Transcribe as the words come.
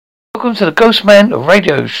Welcome to the Ghostman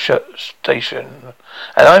radio station.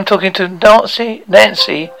 And I'm talking to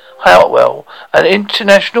Nancy Hartwell, an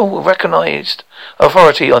international recognized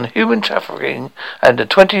authority on human trafficking and the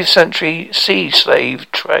 20th century sea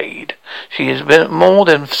slave trade. She has been more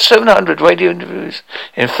than 700 radio interviews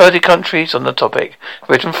in 30 countries on the topic,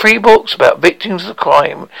 written 3 books about victims of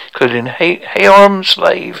crime, including Harem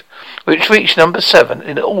Slave, which reached number 7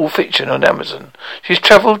 in all fiction on Amazon. She's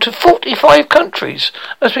travelled to 45 countries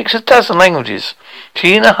and speaks a dozen languages.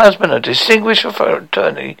 She and her husband, a distinguished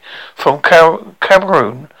attorney from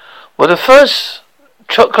Cameroon, were the first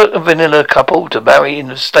chocolate and vanilla couple to marry in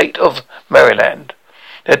the state of Maryland.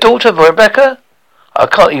 Their daughter, Rebecca, I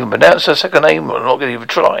can't even pronounce her second name, I'm not going to even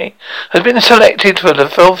try, has been selected for the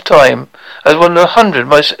 12th time as one of the 100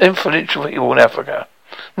 most influential people in Africa.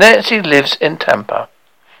 Nancy lives in Tampa.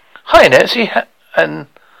 Hi Nancy, and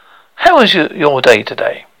how was your day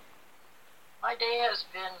today? My day has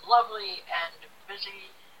been lovely and busy.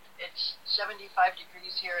 It's 75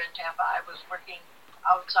 degrees here in Tampa. I was working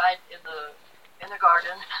outside in the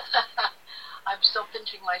garden. I'm still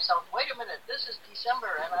pinching myself. Wait a minute, this is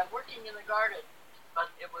December and I'm working in the garden.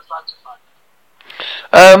 But it was lots of fun.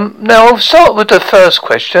 Now I'll start with the first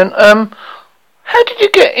question. How did you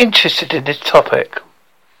get interested in this topic?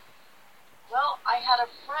 Well, I had a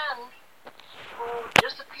friend who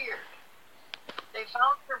disappeared. They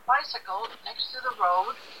found her bicycle next to the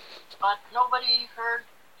road, but nobody heard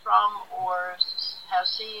from or has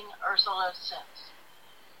seen Ursula since.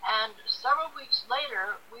 And several weeks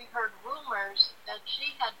later, we heard rumors that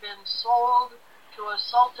she had been sold to a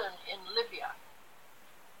sultan in Libya.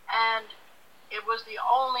 And it was the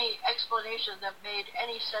only explanation that made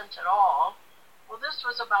any sense at all. Well, this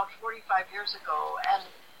was about 45 years ago, and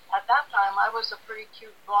at that time I was a pretty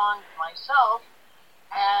cute blonde myself,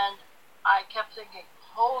 and I kept thinking,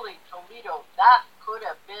 holy Toledo, that could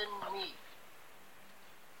have been me.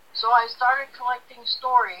 So I started collecting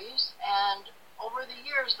stories, and over the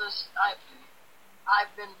years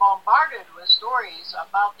I've been bombarded with stories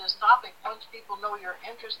about this topic. Once people know you're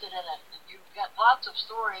interested in it, you get lots of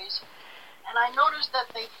stories, and I noticed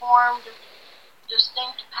that they formed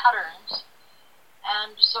distinct patterns.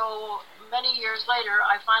 And so many years later,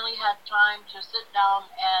 I finally had time to sit down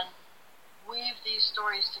and weave these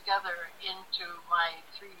stories together into my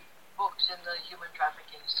 3 books in the human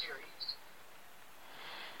trafficking series.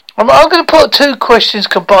 I'm going to put 2 questions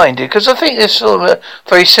combined here because I think they're sort of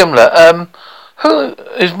very similar. Who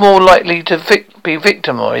is more likely to be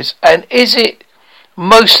victimized, and is it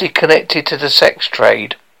mostly connected to the sex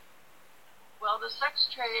trade? Well, the sex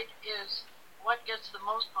trade is what gets the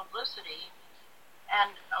most publicity,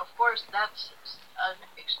 and of course that's an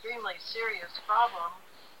extremely serious problem,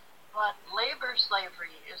 but labor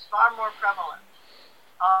slavery is far more prevalent.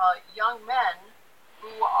 Young men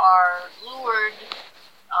who are lured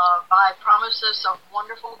by promises of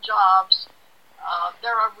wonderful jobs.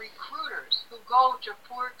 There are recruiters who go to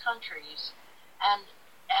poor countries and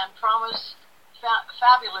promise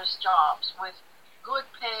fabulous jobs with good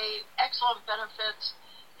pay, excellent benefits.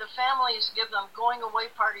 The families give them going away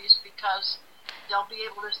parties because they'll be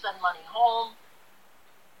able to send money home.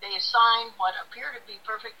 They sign what appear to be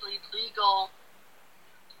perfectly legal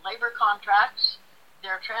labor contracts.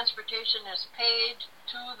 Their transportation is paid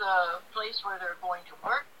to the place where they're going to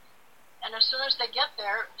work. And as soon as they get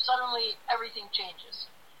there, suddenly everything changes.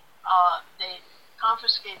 They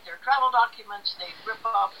confiscate their travel documents, they rip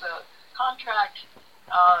up the contract,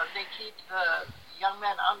 they keep the young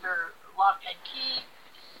men under lock and key.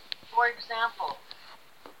 For example,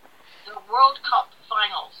 the World Cup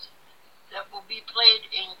finals that will be played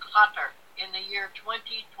in Qatar in the year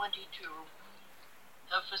 2022,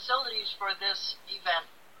 the facilities for this event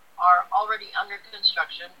are already under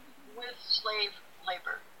construction with slave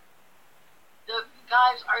labor. The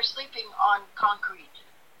guys are sleeping on concrete.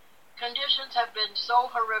 Conditions have been so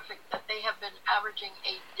horrific that they have been averaging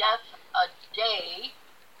a death a day,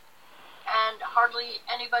 and hardly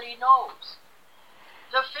anybody knows.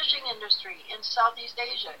 The fishing industry in Southeast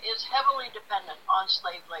Asia is heavily dependent on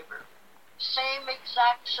slave labor. Same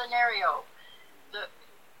exact scenario.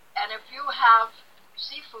 And if you have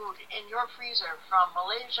seafood in your freezer from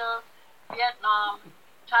Malaysia, Vietnam,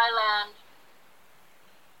 Thailand,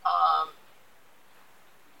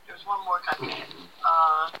 there's one more country,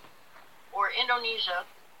 or Indonesia,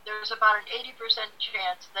 there's about an 80%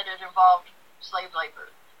 chance that it involved slave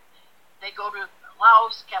labor. They go to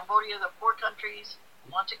Laos, Cambodia, the poor countries,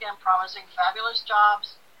 once again promising fabulous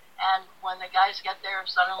jobs, and when the guys get there,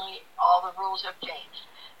 suddenly all the rules have changed.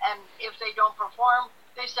 And if they don't perform,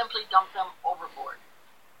 they simply dump them overboard.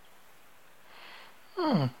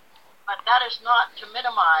 but that is not to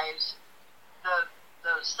minimize the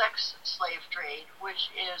sex slave trade,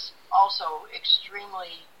 which is also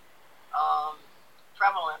extremely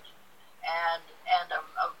prevalent and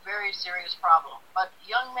a very serious problem. But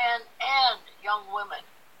young men and young women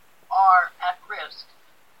are at risk,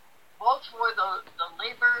 both for the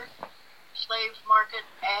labor slave market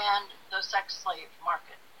and the sex slave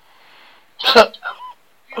market. Just a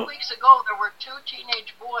few weeks ago, there were 2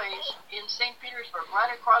 teenage boys in St. Petersburg, right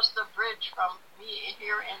across the bridge from me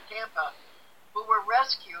here in Tampa, who were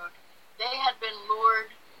rescued. They had been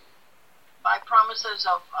lured by promises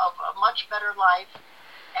of a much better life,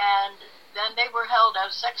 and then they were held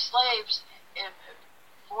as sex slaves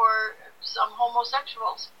for some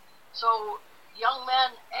homosexuals. So young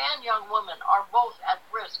men and young women are both at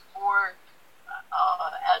risk for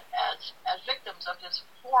as victims of this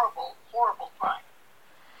horrible, horrible crime.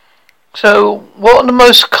 So, what are the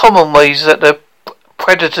most common ways that the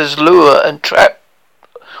predators lure and trap?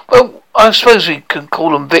 Well, I suppose we can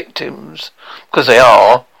call them victims, because they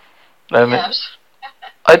are. Yes.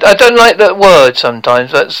 I don't like that word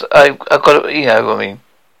sometimes. I've got to, I mean.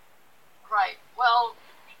 Right. Well,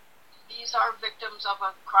 these are victims of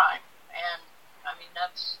a crime, and I mean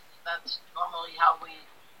that's normally how we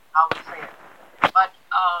say it. But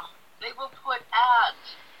they will put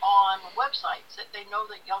ads on websites that they know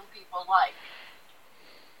that young people like,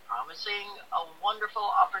 promising a wonderful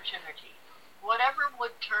opportunity. Whatever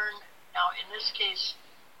would turn, now in this case,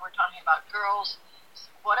 we're talking about girls,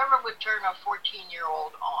 whatever would turn a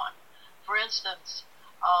 14-year-old on. For instance,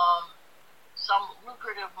 some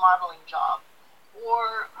lucrative modeling job,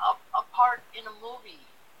 or a part in a movie,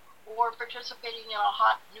 or participating in a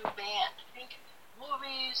hot new band. Think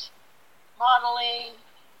movies, modeling,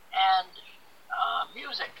 and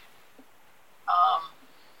music.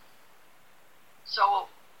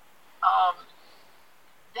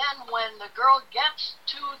 Then when the girl gets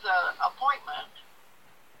to the appointment,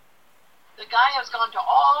 the guy has gone to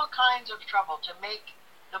all kinds of trouble to make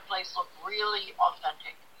the place look really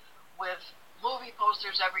authentic, with movie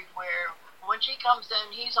posters everywhere. When she comes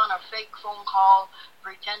in, he's on a fake phone call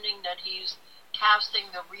pretending that he's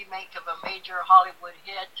casting the remake of a major Hollywood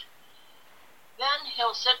hit. Then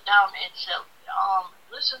he'll sit down and say,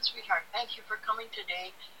 listen, sweetheart, thank you for coming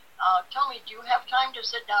today. Tell me, do you have time to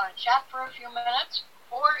sit down and chat for a few minutes?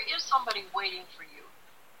 Or is somebody waiting for you?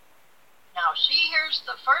 Now, she hears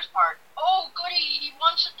the first part. Oh, goody, he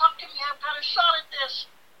wants to talk to me. I've got a shot at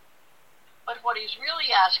this. But what he's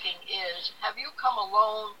really asking is, have you come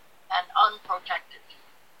alone and unprotected?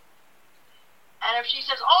 And if she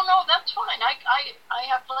says, oh, no, that's fine. I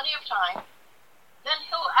have plenty of time.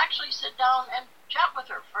 Then he'll actually sit down and chat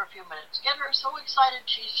with her for a few minutes. Get her so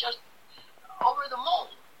excited she's just over the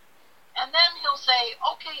moon. And then he'll say,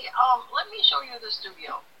 okay, let me show you the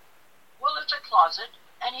studio. Well, it's a closet.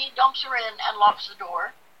 And he dumps her in and locks the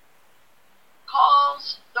door,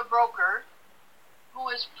 calls the broker,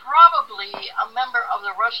 who is probably a member of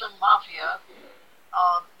the Russian mafia.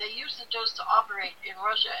 They used to just operate in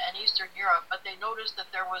Russia and Eastern Europe, but they noticed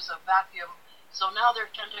that there was a vacuum, so now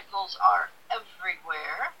their tentacles are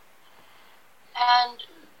everywhere. And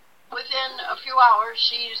within a few hours,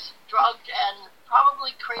 she's drugged and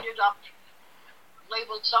probably crated up,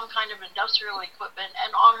 labeled some kind of industrial equipment,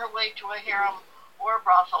 and on her way to a harem or a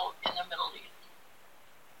brothel in the Middle East.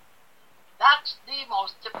 That's the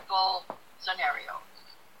most typical scenario.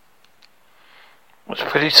 It's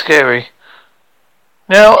pretty scary.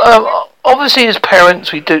 Now, obviously as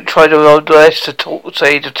parents we do try to our best to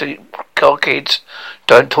say to our kids,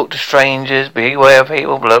 don't talk to strangers, be aware of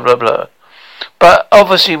people, blah blah blah. But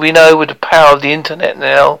obviously we know with the power of the internet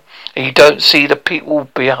now, you don't see the people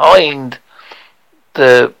behind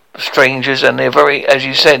the strangers, and they're very, as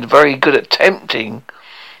you said, very good at tempting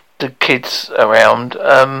the kids around. There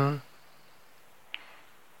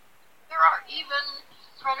are even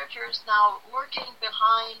predators now lurking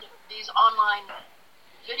behind these online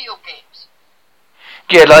video games.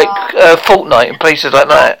 Yeah, like Fortnite and places like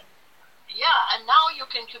that. Yeah, and now you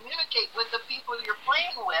can communicate with the people you're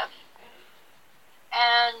playing with,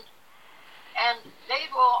 and they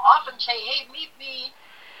will often say, hey, meet me,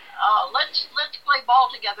 let's play ball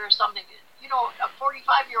together or something. You know, a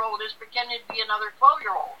 45-year-old is pretending to be another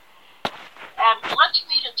 12-year-old. And let's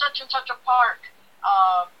meet at such and such a park,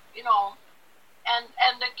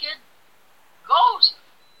 and the kid goes.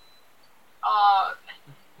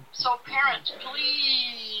 So parents,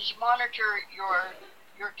 please monitor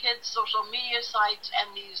your kids' social media sites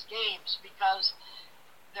and these games, because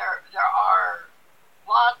there are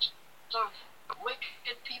lots of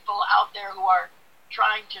wicked people out there who are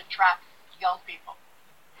trying to trap young people.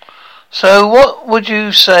 So what would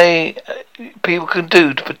you say people can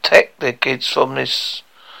do to protect their kids from this?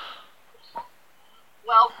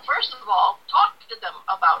 Well, first of all, talk to them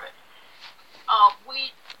about it.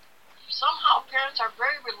 We somehow parents are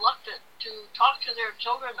very reluctant to talk to their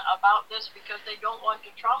children about this because they don't want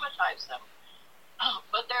to traumatize them.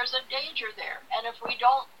 But there's a danger there, and if we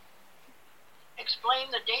don't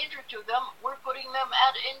explain the danger to them, we're putting them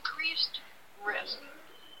at increased risk.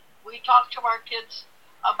 We talk to our kids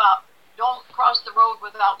about don't cross the road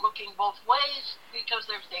without looking both ways because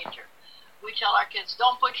there's danger. We tell our kids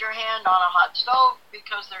don't put your hand on a hot stove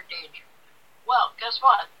because there's danger. Well, guess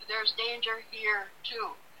what? There's danger here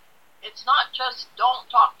too. It's not just don't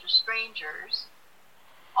talk to strangers,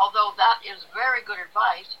 although that is very good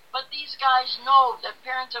advice, but these guys know that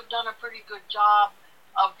parents have done a pretty good job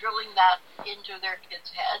of drilling that into their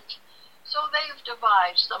kids' heads, so they've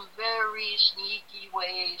devised some very sneaky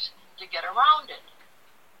ways to get around it.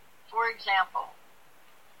 For example,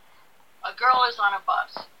 a girl is on a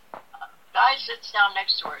bus. A guy sits down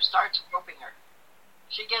next to her, starts groping her.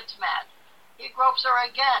 She gets mad. He gropes her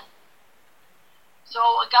again. So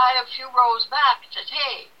a guy a few rows back says,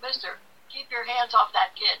 "Hey, mister, keep your hands off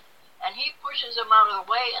that kid." And he pushes him out of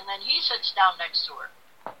the way, and then he sits down next to her.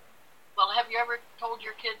 Well, have you ever told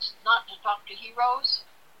your kids not to talk to heroes?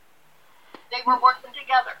 They were working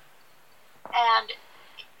together. And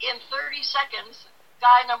in 30 seconds,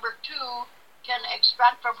 guy number 2 can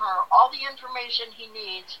extract from her all the information he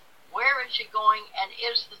needs. Where is she going, and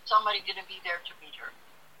is somebody going to be there to meet her?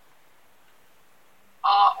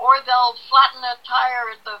 Or they'll flatten a tire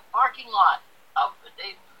at the parking lot.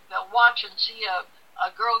 They'll watch and see a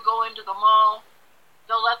girl go into the mall.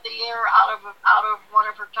 They'll let the air out of one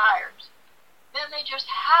of her tires. Then they just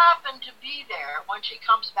happen to be there when she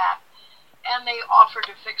comes back, and they offer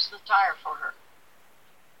to fix the tire for her.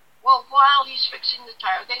 Well, while he's fixing the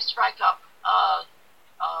tire, they strike up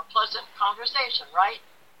a pleasant conversation, right?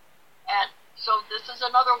 And so this is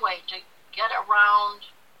another way to get around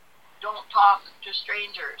don't talk to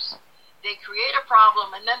strangers. They create a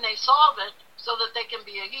problem and then they solve it so that they can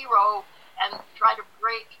be a hero and try to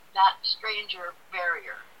break that stranger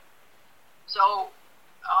barrier. So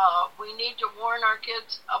we need to warn our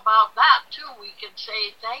kids about that too. We could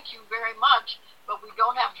say thank you very much, but we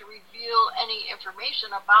don't have to reveal any information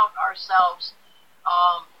about ourselves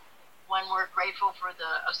when we're grateful for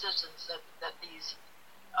the assistance that these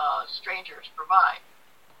strangers provide.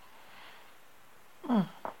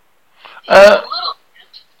 A little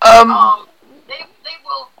bit. They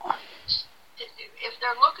will, if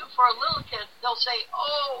they're looking for a little kid, they'll say,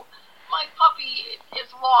 "Oh, my puppy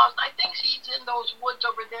is lost. I think he's in those woods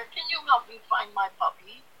over there. Can you help me find my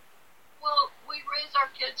puppy?" Well, we raise our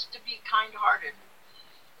kids to be kind-hearted.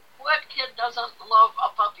 What kid doesn't love a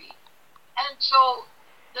puppy? And so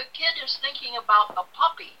the kid is thinking about the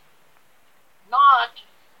puppy, not,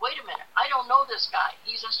 wait a minute, I don't know this guy.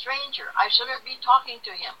 He's a stranger. I shouldn't be talking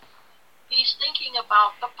to him. He's thinking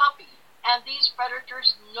about the puppy. And these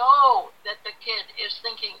predators know that the kid is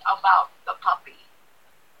thinking about the puppy.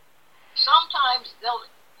 Sometimes they'll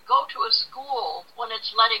go to a school when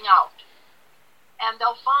it's letting out, and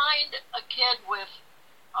they'll find a kid with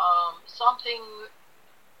something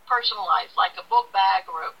personalized, like a book bag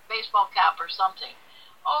or a baseball cap or something.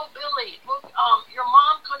 "Oh, Billy, look, your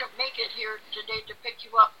mom couldn't make it here today to pick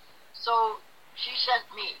you up, so she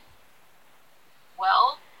sent me."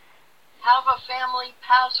 Well, have a family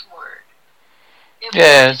password.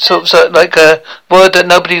 So like a word that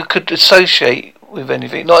nobody could associate with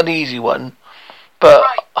anything. Not an easy one, but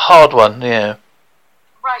right. A hard one, yeah.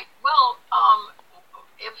 Right. Well,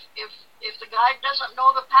 if the guy doesn't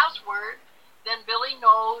know the password, then Billy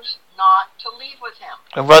knows not to leave with him.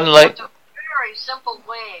 And run like... It's a very simple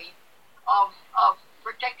way of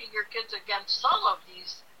protecting your kids against some of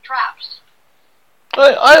these traps.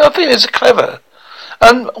 I think it's clever.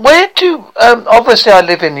 Where do... obviously I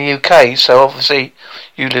live in the UK, so obviously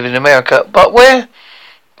you live in America, but where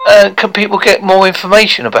can people get more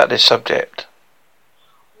information about this subject?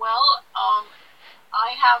 Well,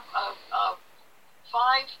 I have a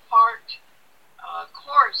 5-part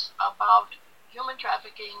course about human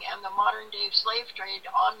trafficking and the modern-day slave trade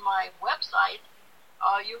on my website.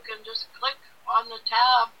 You can just click on the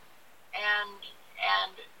tab,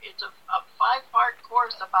 and it's a 5-part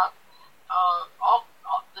course about all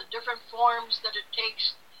the different forms that it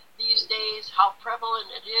takes these days, how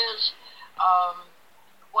prevalent it is,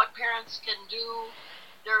 what parents can do.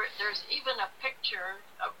 There's even a picture,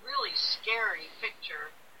 a really scary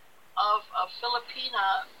picture, of a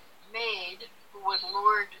Filipina maid who was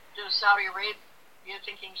lured to Saudi Arabia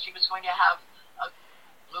thinking she was going to have a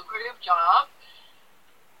lucrative job.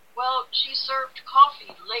 Well, she served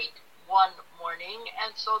coffee late one morning,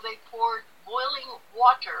 and so they poured boiling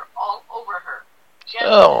water all over her. She had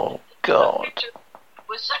Oh, a God. picture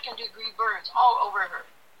with second-degree burns all over her.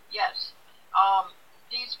 Yes.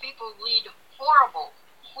 These people lead horrible,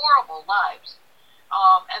 horrible lives,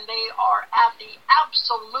 and they are at the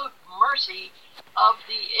absolute mercy of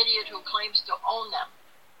the idiot who claims to own them.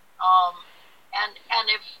 And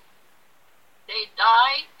if they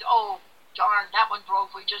die, oh darn, that one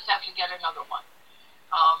broke. We just have to get another one.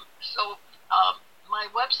 So my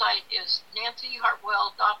website is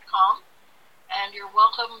nancyhartwell.com, and you're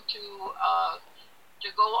welcome to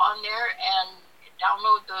go on there and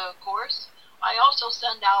download the course. I also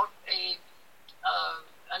send out a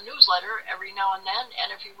newsletter every now and then,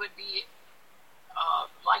 and if you would be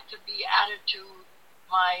like to be added to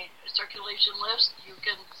my circulation list, you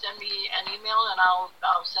can send me an email, and I'll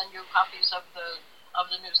send you copies of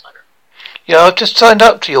the newsletter. Yeah, I've just signed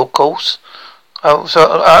up to your course.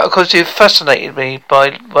 Because you've fascinated me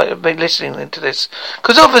by listening to this.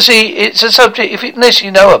 Because obviously it's a subject, unless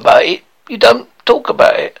you know about it, you don't talk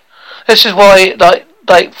about it. This is why,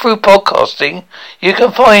 like through podcasting, you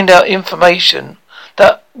can find out information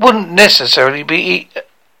that wouldn't necessarily be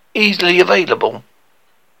easily available.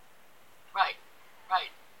 Right.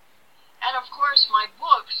 And of course, my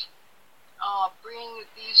books bring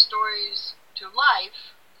these stories to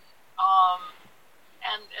life,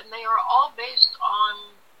 and they are all based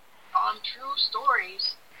on true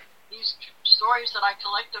stories. These stories that I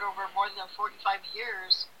collected over more than 45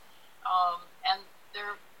 years, and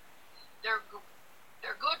they're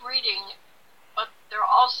good reading, but they're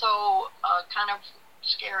also kind of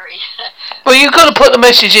scary. Well, you've got to put the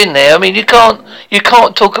message in there. I mean, you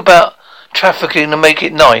can't talk about trafficking and make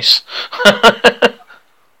it nice.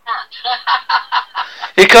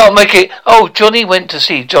 You can't make it, oh, Johnny went to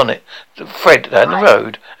see Fred down the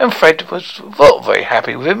road, and Fred was not very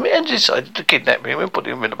happy with him and decided to kidnap him and put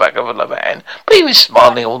him in the back of a van, but he was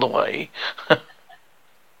smiling all the way. The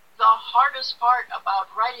hardest part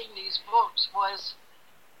about writing these books was,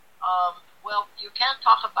 well, you can't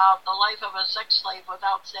talk about the life of a sex slave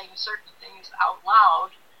without saying certain things out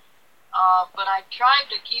loud, but I tried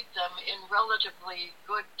to keep them in relatively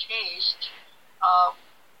good taste.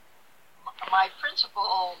 My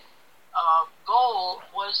principal goal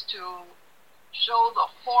was to show the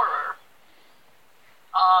horror,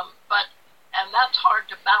 and that's hard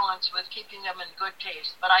to balance with keeping them in good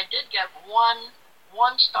taste. But I did get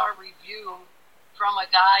one-star review from a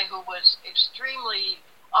guy who was extremely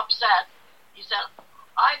upset. He said,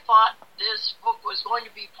 "I thought this book was going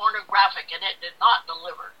to be pornographic, and it did not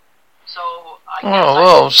deliver." So I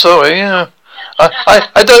guess sorry, yeah.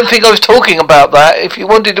 I don't think I was talking about that. If you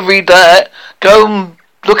wanted to read that, go and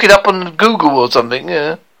look it up on Google or something,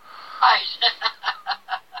 yeah.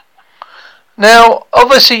 Now,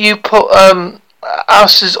 obviously you put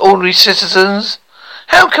us as ordinary citizens.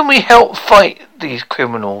 How can we help fight these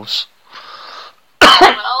criminals?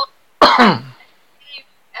 Well,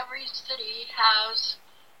 every city has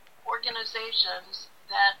organizations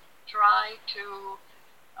that try to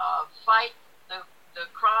fight the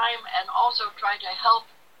crime and also try to help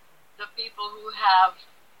the people who have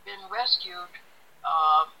been rescued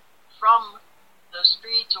from the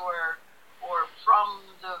streets or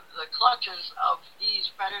from the clutches of these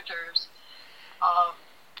predators.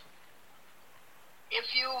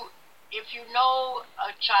 If you know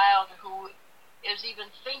a child who is even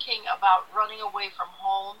thinking about running away from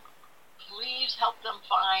home, please help them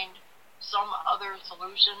find some other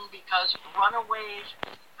solution, because runaways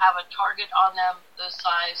have a target on them the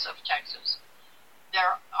size of Texas.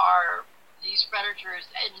 There are these predators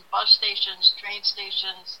in bus stations, train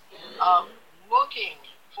stations, looking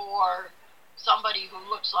for somebody who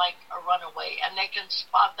looks like a runaway, and they can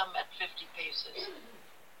spot them at 50 paces.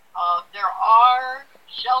 There are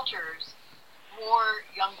shelters for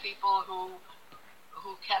young people who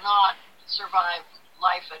cannot survive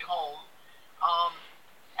life at home.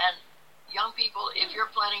 And young people, if you're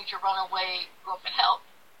planning to run away,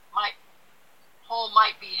 home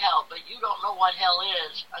might be hell, but you don't know what hell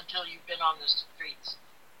is until you've been on the streets.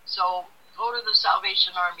 So go to the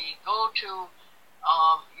Salvation Army, go to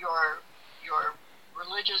your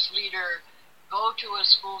religious leader, go to a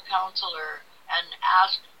school counselor, and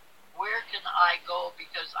ask, where can I go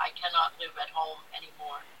because I cannot live at home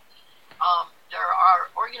anymore? There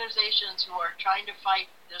are organizations who are trying to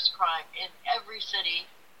fight this crime in every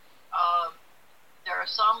city. There are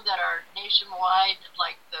some that are nationwide,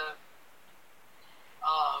 like the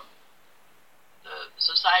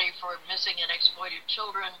Society for Missing and Exploited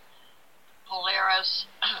Children, Polaris.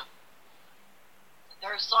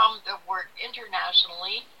 There are some that work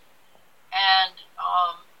internationally, And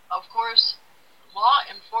of course, law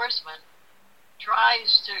enforcement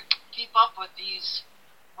tries to keep up with these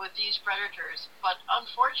predators, but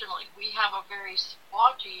unfortunately, we have a very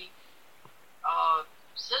spotty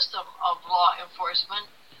system of law enforcement.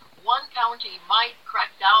 One county might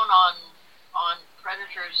crack down on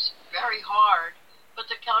predators very hard, but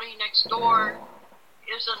the county next door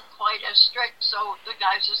isn't quite as strict, so the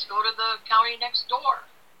guys just go to the county next door.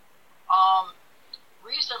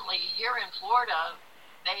 Recently, here in Florida,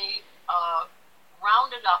 they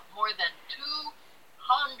rounded up more than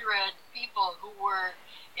 200 people who were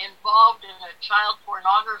involved in a child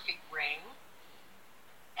pornography ring,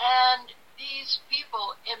 and these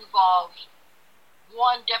people involved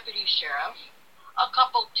one deputy sheriff, a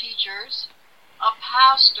couple teachers, a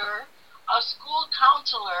pastor, a school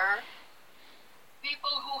counselor,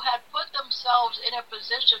 people who had put themselves in a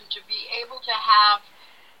position to be able to have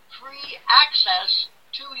free access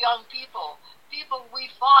to young people, people we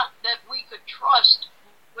thought that we could trust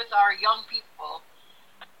with our young people.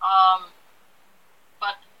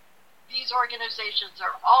 But these organizations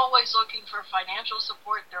are always looking for financial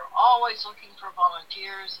support. They're always looking for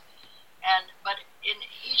volunteers. But in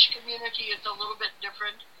each community, it's a little bit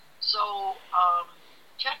different. So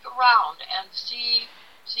check around and see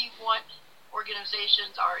what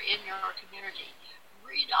organizations are in your community.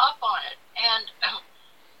 Read up on it, and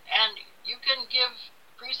you can give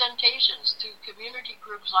presentations to community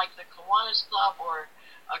groups like the Kiwanis Club or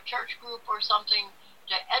a church group or something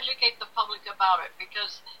to educate the public about it,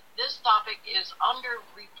 because this topic is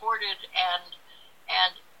underreported and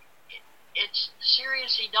it's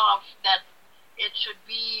serious enough that it should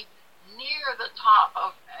be near the top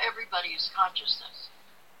of everybody's consciousness.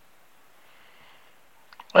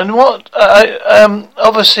 And what,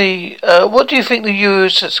 obviously, what do you think the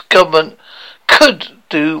U.S. government could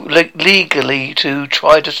do legally to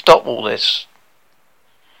try to stop all this?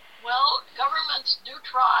 Well, governments do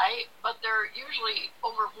try, but they're usually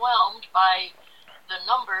overwhelmed by the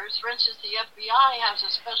numbers. For instance, the FBI has a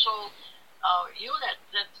special unit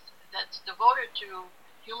that's devoted to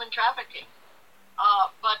human trafficking.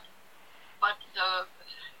 But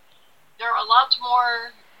there are lots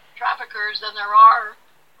more traffickers than there are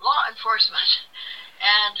law enforcement,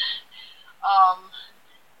 and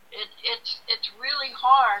it's really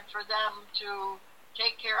hard for them to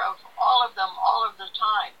take care of all of them all of the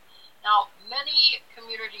time. Now, many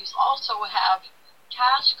communities also have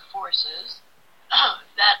task forces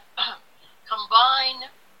that combine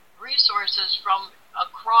resources from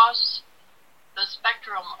across the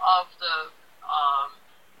spectrum of the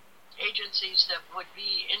agencies that would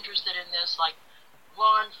be interested in this, like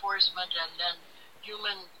law enforcement and then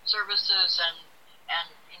human services and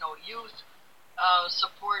youth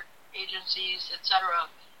support agencies, etc.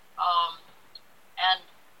 And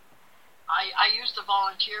I used to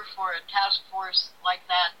volunteer for a task force like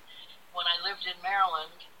that when I lived in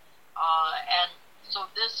Maryland, and so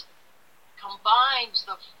this combines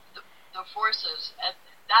the forces, and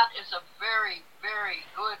that is a very, very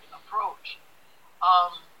good approach.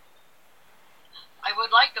 I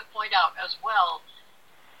would like to point out as well,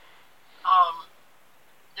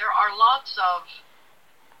 there are lots of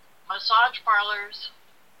massage parlors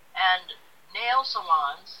and nail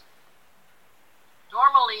salons,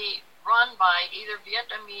 normally run by either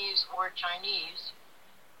Vietnamese or Chinese,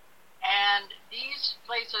 and these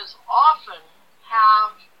places often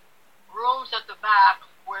have rooms at the back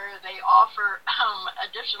where they offer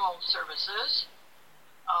additional services.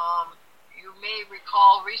 You may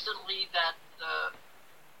recall recently that the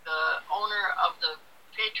owner of the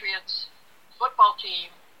Patriots football team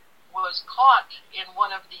was caught in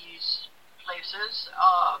one of these places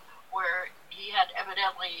where he had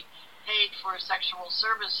evidently paid for sexual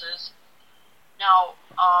services. Now,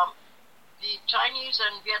 the Chinese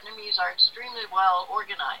and Vietnamese are extremely well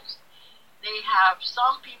organized. They have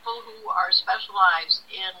some people who are specialized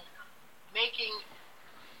in making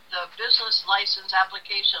the business license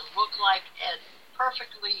application look like a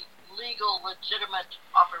perfectly legal, legitimate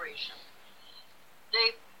operation.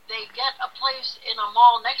 They get a place in a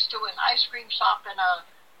mall next to an ice cream shop and a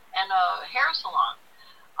hair salon.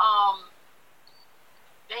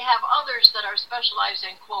 They have others that are specialized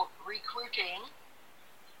in, quote, recruiting.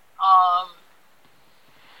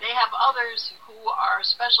 They have others who are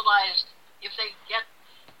specialized, if they get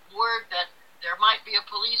word that there might be a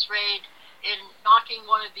police raid, in knocking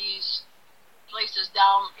one of these places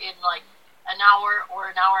down in like an hour or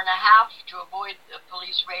an hour and a half to avoid the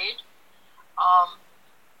police raid.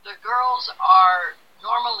 The girls are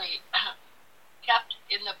normally kept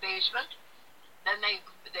in the basement. Then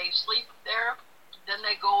they sleep there then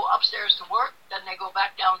they go upstairs to work, then they go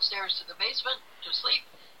back downstairs to the basement to sleep,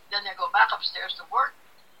 then they go back upstairs to work.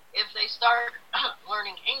 If they start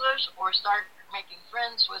learning English or start making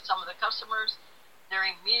friends with some of the customers, they're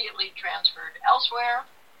immediately transferred elsewhere.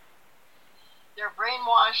 They're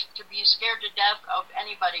brainwashed to be scared to death of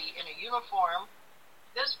anybody in a uniform.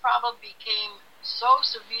 This problem became so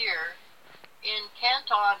severe in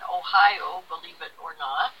Canton, Ohio, believe it or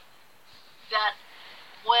not, that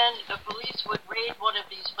when the police would raid one of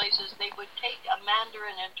these places, they would take a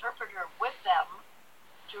Mandarin interpreter with them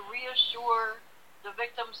to reassure the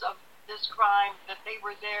victims of this crime that they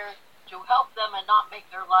were there to help them and not make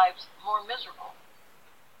their lives more miserable.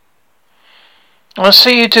 I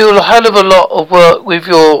see you do a hell of a lot of work with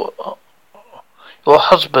your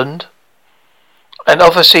husband, and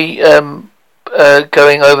obviously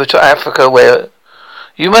going over to Africa, where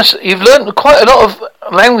you've learned quite a lot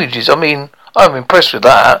of languages. I mean, I'm impressed with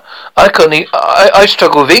that. I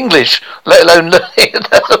struggle with English, let alone learning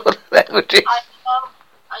other languages.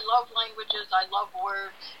 I love languages. I love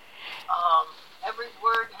words. Every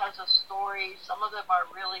word has a story. Some of them are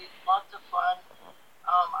really lots of fun.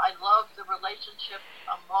 I love the relationship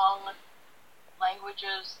among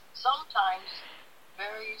languages, sometimes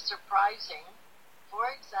very surprising.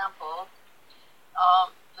 For example,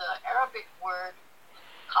 the Arabic word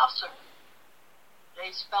qasr,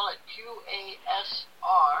 they spell it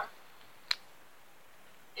Qasr.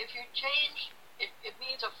 If you change, it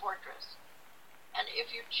means a fortress. And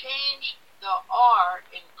if you change the R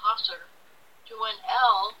in qasr to an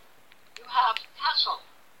L, you have castle.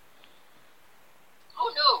 Who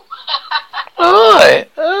knew? Right.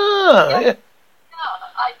 Yeah.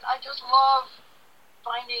 I just love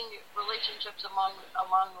finding relationships among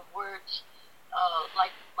words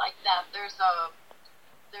like that. There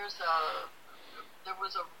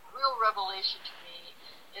was a real revelation to me.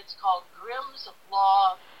 It's called Grimm's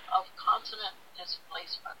Law of Consonant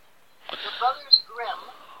Displacement. The brothers Grimm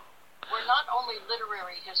were not only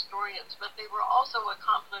literary historians, but they were also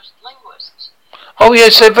accomplished linguists. Oh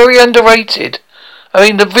yes, they're very underrated. I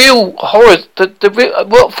mean, the real horror,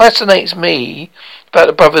 what fascinates me about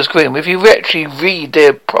the Brothers Grimm, if you actually read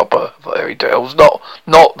their proper fairy tales, not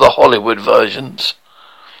the Hollywood versions,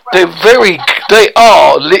 Right. they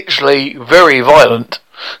are literally very violent.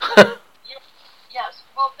 Yes.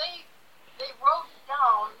 Well, they wrote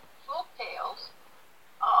down folk tales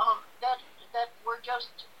that were just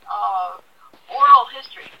oral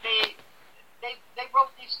history. They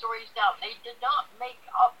wrote these stories down. They did not make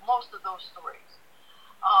up most of those stories.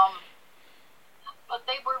 But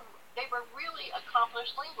they were really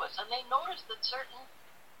accomplished linguists, and they noticed that certain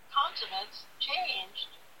consonants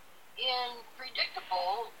changed in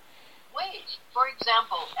predictable ways. For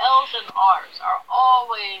example, L's and R's are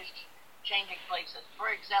always changing places.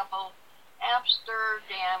 For example,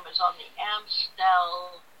 Amsterdam is on the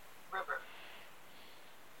Amstel River.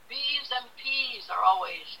 B's and P's are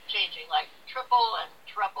always changing, like triple and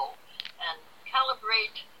treble, and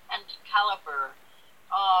calibrate and caliber.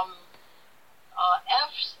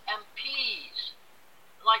 F's and P's,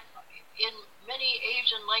 like in many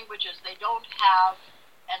Asian languages, they don't have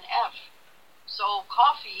an F. So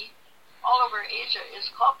coffee all over Asia is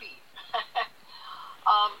coffee.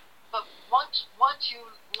 But once you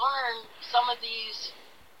learn some of these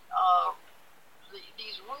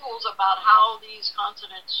rules about how these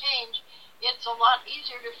consonants change, it's a lot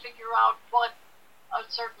easier to figure out what a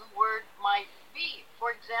certain word might be.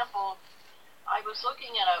 For example, I was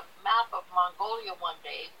looking at a map of Mongolia one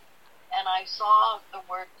day, and I saw the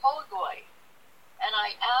word Polgoy, and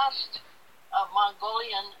I asked a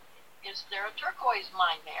Mongolian, is there a turquoise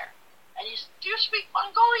mine there? And he said, do you speak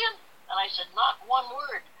Mongolian? And I said, not one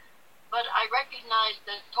word. But I recognized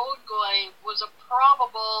that Tolgoy was a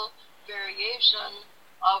probable variation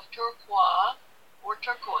of turquoise or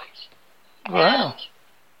turquoise. Wow.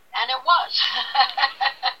 And it was.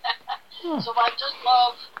 So I just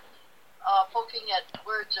love poking at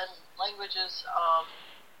words and languages.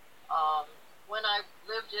 When I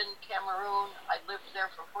lived in Cameroon, I lived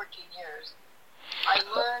there for 14 years. I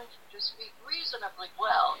learned to speak reasonably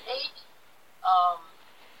well 8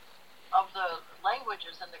 of the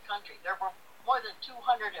languages in the country. There were more than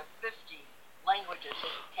 250 languages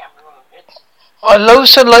in Cameroon. I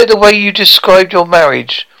also like the way you described your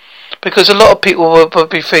marriage, because a lot of people will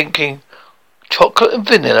be thinking chocolate and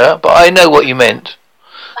vanilla, but I know what you meant.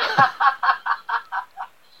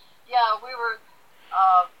 Yeah, we were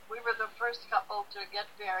the first couple to get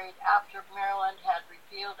married after Maryland had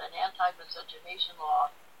repealed an anti-miscegenation law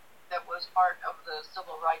that was part of the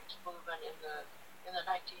civil rights movement in the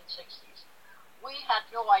 1960s. We had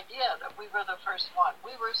no idea that we were the first one.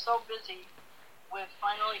 We were so busy with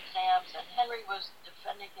final exams, and Henry was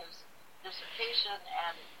defending his dissertation,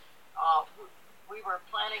 and we were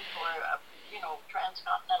planning for a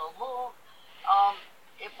transcontinental move.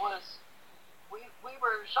 It was we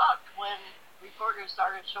were shocked when reporters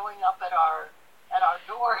started showing up at our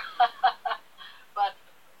door. but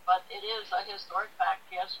it is a historic fact.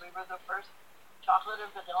 Yes, we were the first chocolate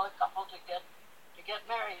and vanilla couple to get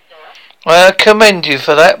married there. I commend you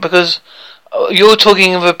for that, because you're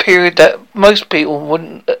talking of a period that most people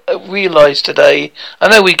wouldn't realise today. I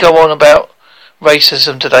know we go on about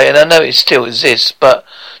racism today, and I know it still exists, but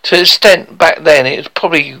to an extent back then it was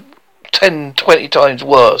probably 10, 20 times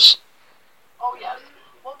worse. Oh yes.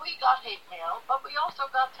 Well, we got hate mail, but we also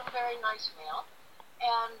got some very nice mail,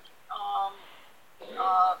 and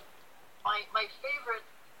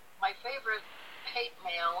my favorite hate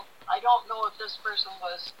mail. I don't know if this person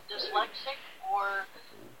was dyslexic or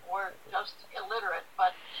just illiterate,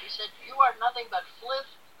 but she said, "You are nothing but flith,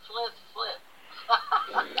 flith, flith."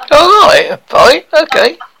 All right, fine,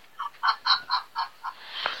 okay.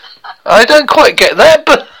 I don't quite get that,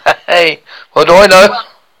 but hey, what do I know? Well,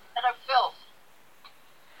 and a filth.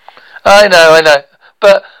 I know,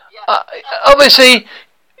 but Yeah. obviously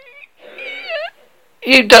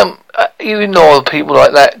you don't you ignore people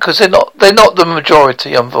like that because they're not the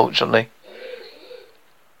majority, unfortunately.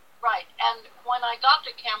 Right, and when I got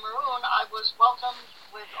to Cameroon, I was welcomed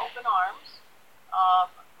with open arms.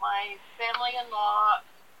 My family-in-law,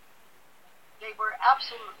 they were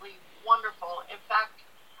absolutely wonderful. In fact,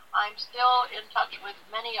 I'm still in touch with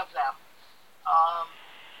many of them.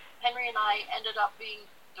 Henry and I ended up being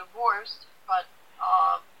divorced, but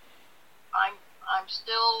I'm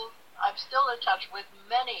still in touch with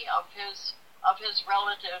many of his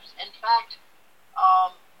relatives. In fact,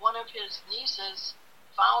 one of his nieces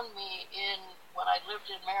found me when I lived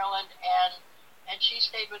in Maryland, and she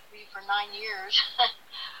stayed with me for 9 years.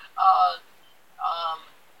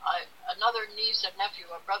 Another niece and nephew,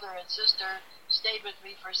 a brother and sister, stayed with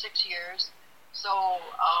me for 6 years. So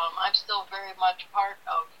I'm still very much part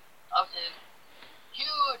of the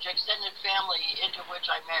huge extended family into which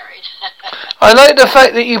I married. I like the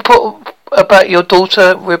fact that you put about your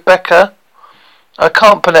daughter Rebecca. I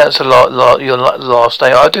can't pronounce your last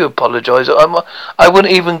name. I do apologise. I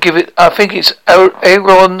wouldn't even give it. I think it's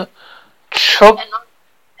Aaron Chog.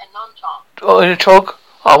 And non-Chog. Oh, Chog.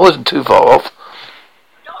 I wasn't too far off.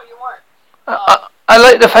 No, you weren't. I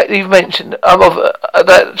like the fact that you've mentioned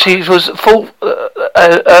that she was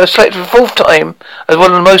selected for the fourth time as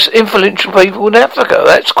one of the most influential people in Africa.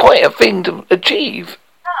 That's quite a thing to achieve.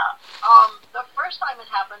 Yeah. The first time it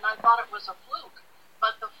happened, I thought it was a fluke.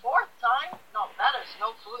 But the fourth time, no, that is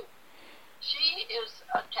no fluke. She is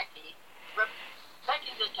a techie.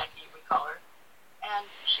 Becky the techie, we call her. And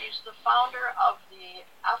she's the founder of the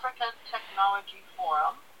Africa Technology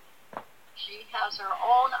Forum. She has her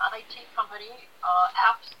own IT company,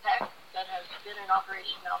 Apps Tech, that has been in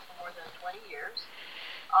operation now for more than 20 years.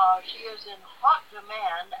 She is in hot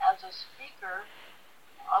demand as a speaker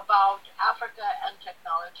about Africa and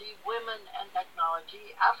technology, women and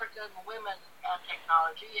technology, African women and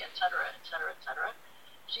technology, etc., etc., etc.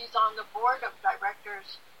 She's on the board of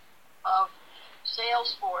directors of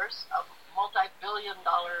Salesforce, a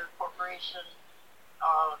multi-billion-dollar corporation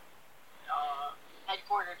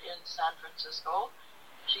headquartered in San Francisco.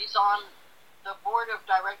 She's on the board of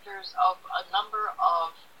directors of a number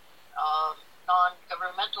of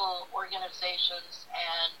non-governmental organizations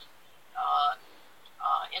and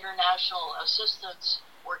international assistance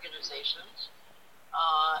organizations.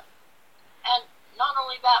 And not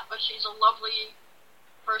only that, but she's a lovely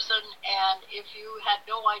person, and if you had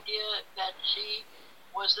no idea that she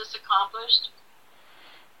was this accomplished,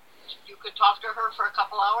 you could talk to her for a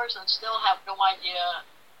couple hours and still have no idea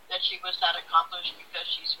that she was that accomplished, because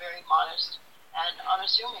she's very modest and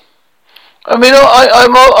unassuming. I mean,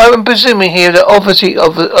 I'm presuming here that obviously,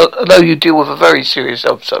 although you deal with a very serious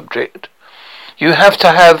subject, you have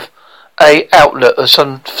to have a outlet of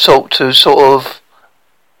some sort to sort of.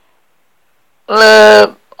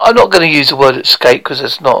 I'm not going to use the word escape because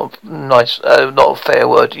it's not nice, not a fair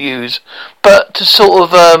word to use, but to sort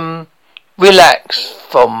of relax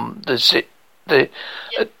from to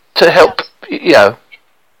help, yes.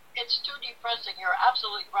 It's too depressing. You're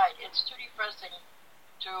absolutely right. It's too depressing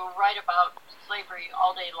to write about slavery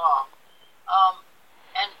all day long.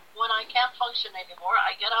 And when I can't function anymore,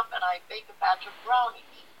 I get up and I bake a batch of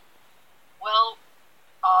brownies. Well,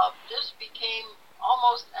 this became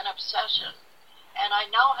almost an obsession. And I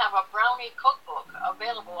now have a brownie cookbook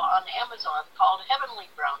available on Amazon called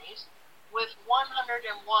Heavenly Brownies with 101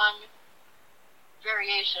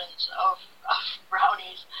 variations of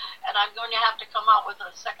brownies, and I'm going to have to come out with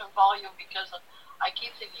a second volume because I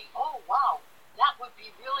keep thinking, oh wow, that would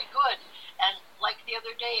be really good. And like the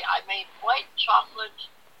other day, I made white chocolate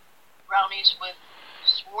brownies with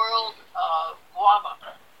swirled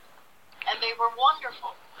guava, and they were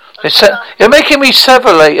wonderful. You're making me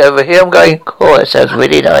salivate over here. I'm going, oh, that sounds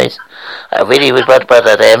really nice. I really would want one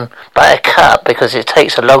of them, but I can't because it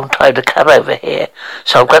takes a long time to come over here.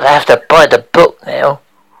 So I'm going to have to buy the book now.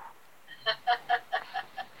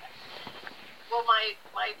 Well,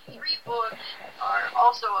 my 3 books are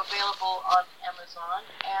also available on Amazon,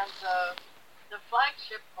 and the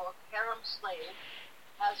flagship book, Harem Slave,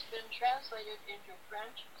 has been translated into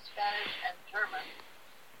French, Spanish, and German.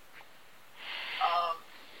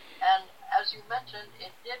 And as you mentioned,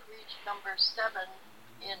 it did reach number 7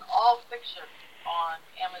 in all fiction on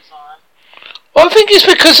Amazon. Well, I think it's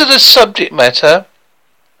because of the subject matter.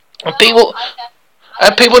 And people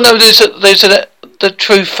know there's the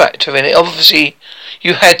truth factor in it. Obviously,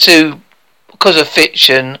 you had to, because of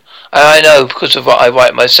fiction, and I know because of what I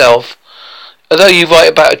write myself, although you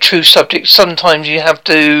write about a true subject, sometimes you have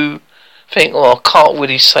to think, oh, I can't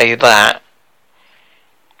really say that.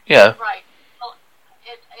 You know. Right. Well,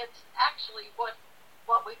 it's actually what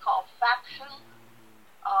we call faction.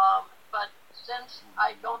 But since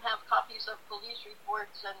I don't have copies of police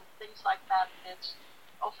reports and things like that, it's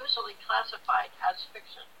officially classified as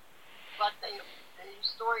fiction. But the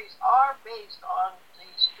stories are based on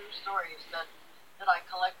these true stories that I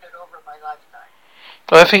collected over my lifetime.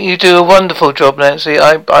 I think you do a wonderful job, Nancy.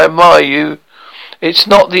 I admire you. It's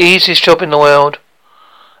not the easiest job in the world,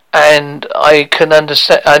 and I can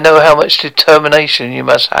understand. I know how much determination you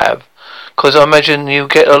must have, because I imagine you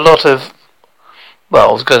get a lot of. Well,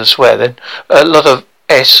 I was going to swear then. A lot of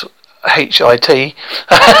SHIT,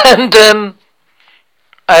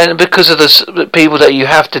 and because of the people that you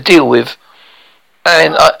have to deal with,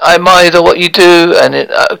 and I admire what you do,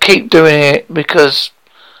 and keep doing it because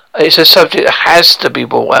it's a subject that has to be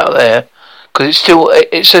brought out there. Because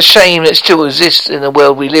it's a shame it still exists in the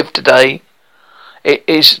world we live today. It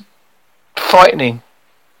is frightening.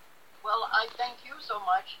 Well, I thank you so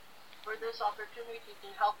much for this opportunity to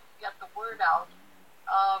help get the word out.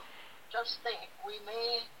 Just think, we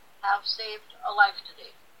may have saved a life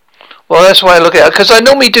today. Well, that's why I look at it, because I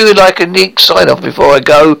normally do like a neat sign-off before I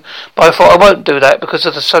go, but I thought I won't do that because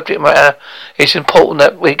of the subject matter. It's important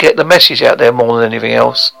that we get the message out there more than anything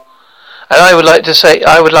else. And I would like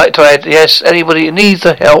to add, yes, anybody who needs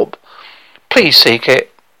the help, please seek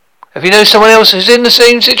it. If you know someone else who's in the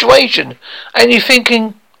same situation, and you're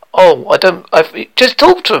thinking, just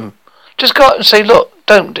talk to them. Just go out and say, look,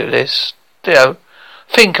 don't do this. You know,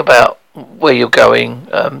 think about where you're going.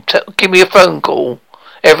 Give me a phone call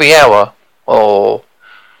every hour, or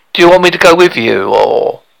do you want me to go with you,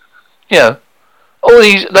 or you know, all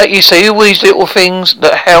these, like you say, all these little things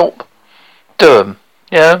that help. Do them,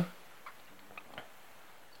 you know.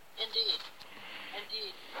 Indeed.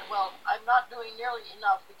 Well, I'm not doing nearly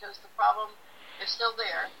enough because the problem is still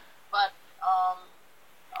there. But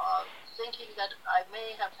thinking that I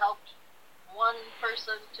may have helped one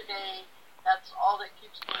person today. That's all that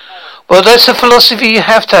keeps me going. Well, that's a philosophy you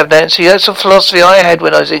have to have, Nancy. That's a philosophy I had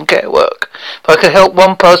when I was in care work. If I could help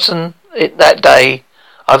one person that day,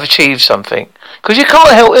 I've achieved something. Because you can't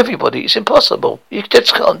help everybody. It's impossible. You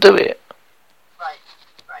just can't do it. Right.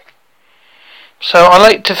 So I'd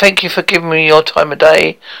like to thank you for giving me your time of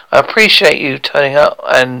day. I appreciate you turning up,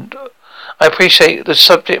 and I appreciate the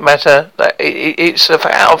subject matter. That it's a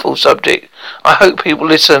powerful subject. I hope people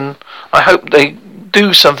listen. I hope they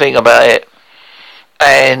do something about it.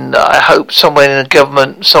 And I hope somewhere in the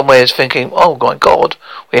government, somewhere is thinking, oh my God,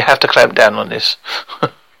 we have to clamp down on this.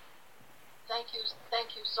 Thank you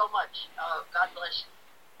so much. God bless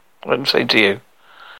you. I'm saying to you.